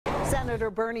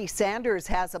Senator Bernie Sanders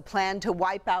has a plan to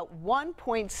wipe out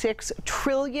 $1.6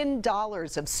 trillion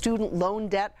of student loan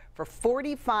debt for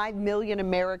 45 million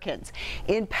Americans.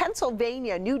 In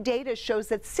Pennsylvania, new data shows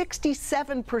that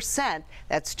 67%,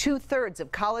 that's 2/3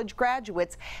 of college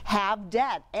graduates, have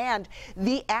debt, and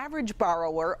the average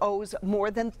borrower owes more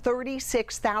than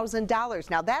 $36,000.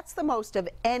 Now, that's the most of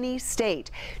any state.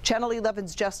 Channel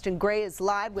 11's Justin Gray is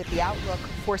live with the outlook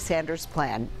for Sanders'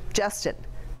 plan. Justin.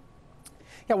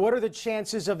 Yeah, what are the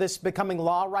chances of this becoming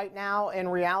law right now? In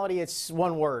reality, it's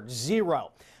one word: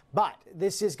 zero. But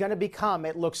this is going to become,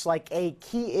 it looks like, a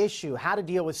key issue: how to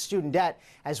deal with student debt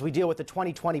as we deal with the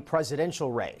 2020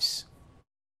 presidential race.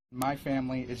 My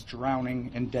family is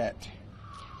drowning in debt.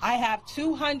 I have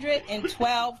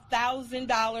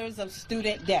 $212,000 of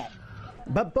student debt.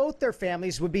 But both their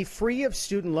families would be free of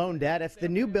student loan debt if the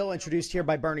new bill introduced here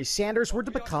by Bernie Sanders were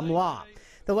to become law.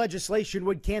 The legislation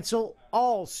would cancel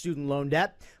all student loan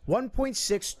debt,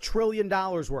 $1.6 trillion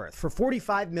worth, for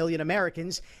 45 million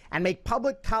Americans, and make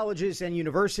public colleges and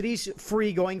universities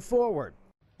free going forward.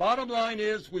 Bottom line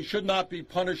is, we should not be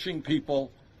punishing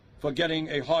people for getting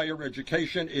a higher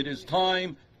education. It is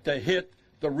time to hit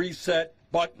the reset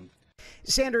button.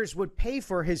 Sanders would pay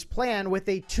for his plan with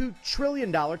a $2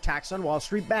 trillion tax on Wall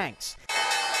Street banks.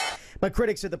 But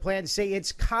critics of the plan say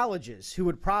it's colleges who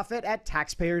would profit at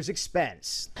taxpayers'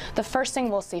 expense. The first thing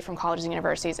we'll see from colleges and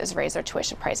universities is raise their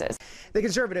tuition prices. The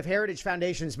Conservative Heritage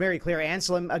Foundation's Mary Claire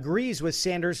Anselm agrees with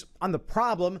Sanders on the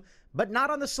problem, but not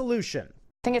on the solution.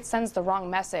 I think it sends the wrong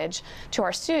message to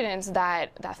our students that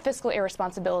fiscal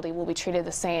irresponsibility will be treated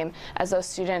the same as those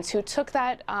students who took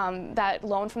that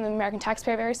loan from the American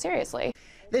taxpayer very seriously.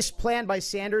 This plan by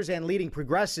Sanders and leading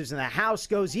progressives in the House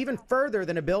goes even further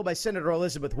than a bill by Senator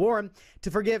Elizabeth Warren to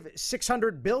forgive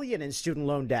 $600 billion in student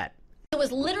loan debt. It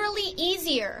was literally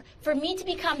easier for me to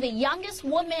become the youngest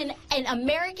woman in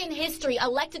American history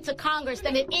elected to Congress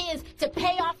than it is to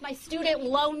pay off my student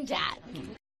loan debt.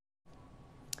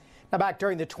 Now, back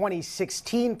during the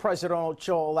 2016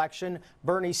 presidential election,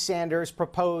 Bernie Sanders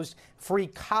proposed free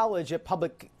college at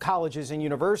public colleges and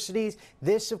universities.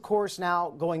 This, of course,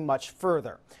 now going much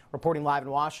further. Reporting live in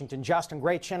Washington, Justin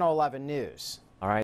Gray, Channel 11 News.